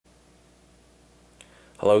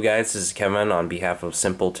Hello guys, this is Kevin on behalf of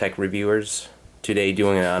Simple Tech Reviewers. Today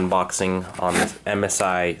doing an unboxing on the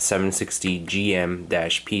MSI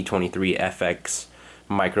 760GM-P23 FX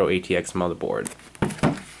Micro-ATX motherboard.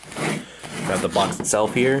 Got the box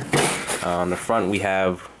itself here. On the front we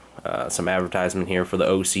have some advertisement here for the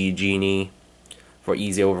OC Genie for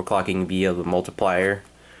easy overclocking via the multiplier.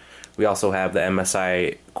 We also have the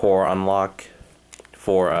MSI core unlock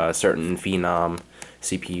for certain Phenom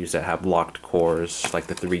CPUs that have locked cores, like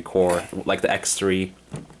the 3-core, like the X3.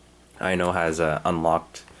 I know has a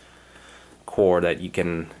unlocked core that you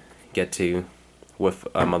can get to with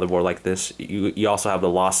a motherboard like this. You also have the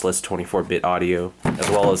lossless 24-bit audio, as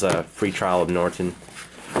well as a free trial of Norton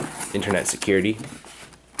Internet Security.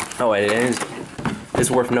 Oh, and it's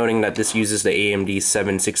worth noting that this uses the AMD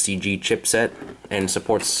 760G chipset and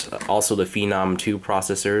supports also the Phenom 2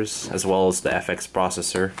 processors, as well as the FX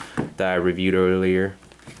processor that I reviewed earlier.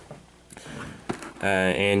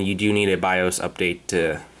 And you do need a BIOS update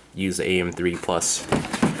to use the AM3 Plus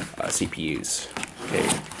CPUs. Okay,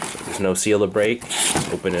 so there's no seal to break.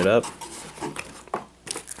 Let's open it up.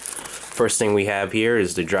 First thing we have here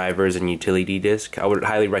is the drivers and utility disk. I would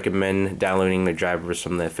highly recommend downloading the drivers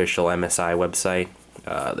from the official MSI website.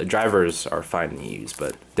 The drivers are fine to use,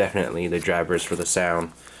 but definitely the drivers for the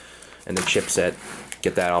sound and the chipset,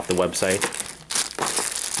 get that off the website.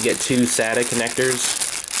 You get two SATA connectors,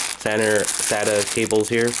 SATA cables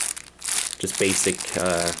here. Just basic,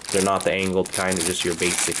 they're not the angled kind, they're just your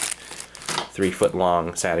basic 3-foot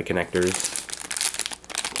long SATA connectors.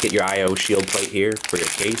 Get your I/O shield plate here for your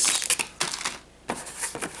case.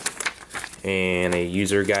 And a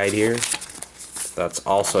user guide here. That's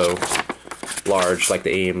also large, like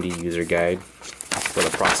the AMD user guide for the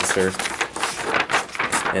processor.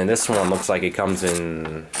 And this one looks like it comes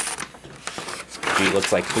in, it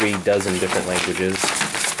looks like 3 dozen different languages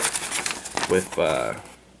with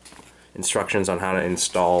instructions on how to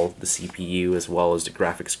install the CPU as well as the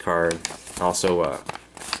graphics card. Also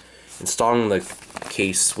installing the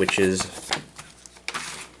case switches.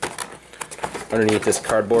 Underneath this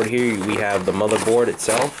cardboard here we have the motherboard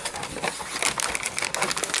itself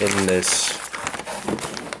in this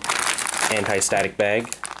anti-static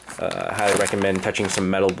bag. I highly recommend touching some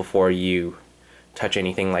metal before you touch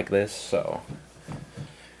anything like this, so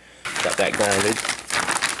got that grounded.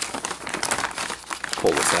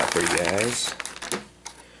 Pull this out for you guys.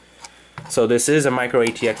 So this is a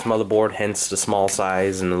Micro-ATX motherboard, hence the small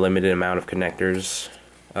size and the limited amount of connectors.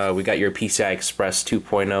 We got your PCI Express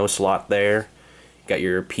 2.0 slot there. You got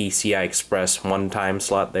your PCI Express one-time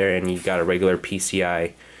slot there, and you got a regular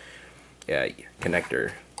PCI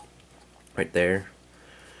connector right there.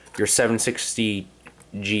 Your 760G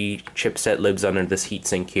chipset lives under this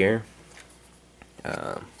heatsink here.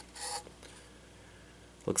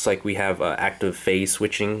 Looks like we have active phase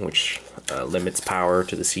switching, which limits power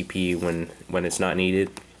to the CPU when it's not needed.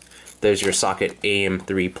 There's your socket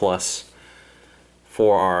AM3 Plus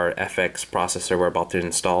for our FX processor we're about to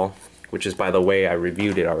install, which is, by the way, I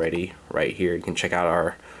reviewed it already right here. You can check out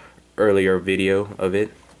our earlier video of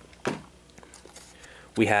it.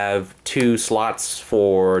 We have 2 slots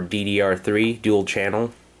for DDR3 dual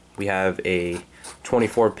channel. We have a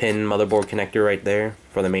 24-pin motherboard connector right there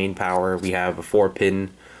for the main power. We have a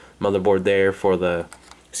 4-pin motherboard there for the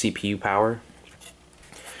CPU power.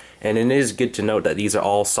 And it is good to note that these are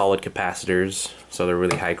all solid capacitors, so they're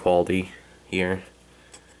really high quality here.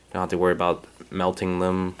 Don't have to worry about melting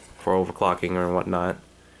them for overclocking or whatnot.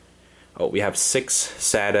 Oh, we have 6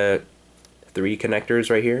 SATA 3 connectors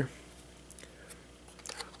right here.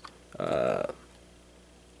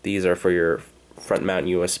 These are for your front mount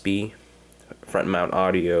USB, front mount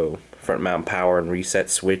audio, front mount power and reset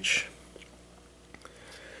switch.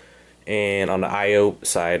 And on the I/O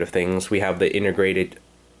side of things, we have the integrated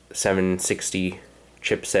 760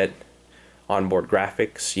 chipset onboard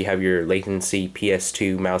graphics. You have your latency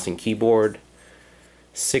PS2 mouse and keyboard,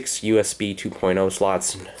 6 USB 2.0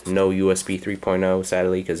 slots, no USB 3.0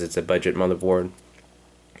 sadly because it's a budget motherboard.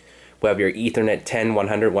 We have your Ethernet 10,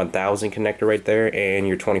 100, 1000 connector right there, and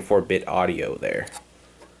your 24-bit audio there.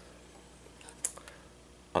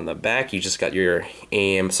 On the back, you just got your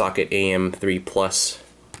socket AM3 Plus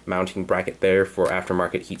mounting bracket there for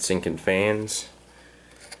aftermarket heatsink and fans.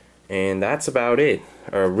 And that's about it.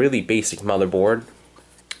 A really basic motherboard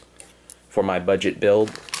for my budget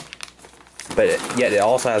build. But yet it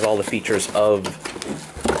also has all the features of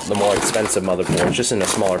the more expensive motherboards, just in a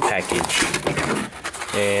smaller package.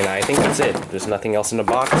 And I think that's it. There's nothing else in the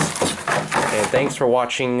box. And thanks for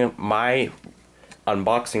watching my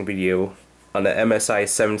unboxing video on the MSI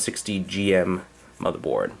 760GM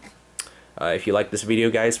motherboard. If you like this video,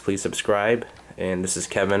 guys, please subscribe And this is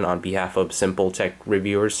Kevin on behalf of Simple Tech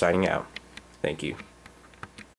Reviewers signing out. Thank you.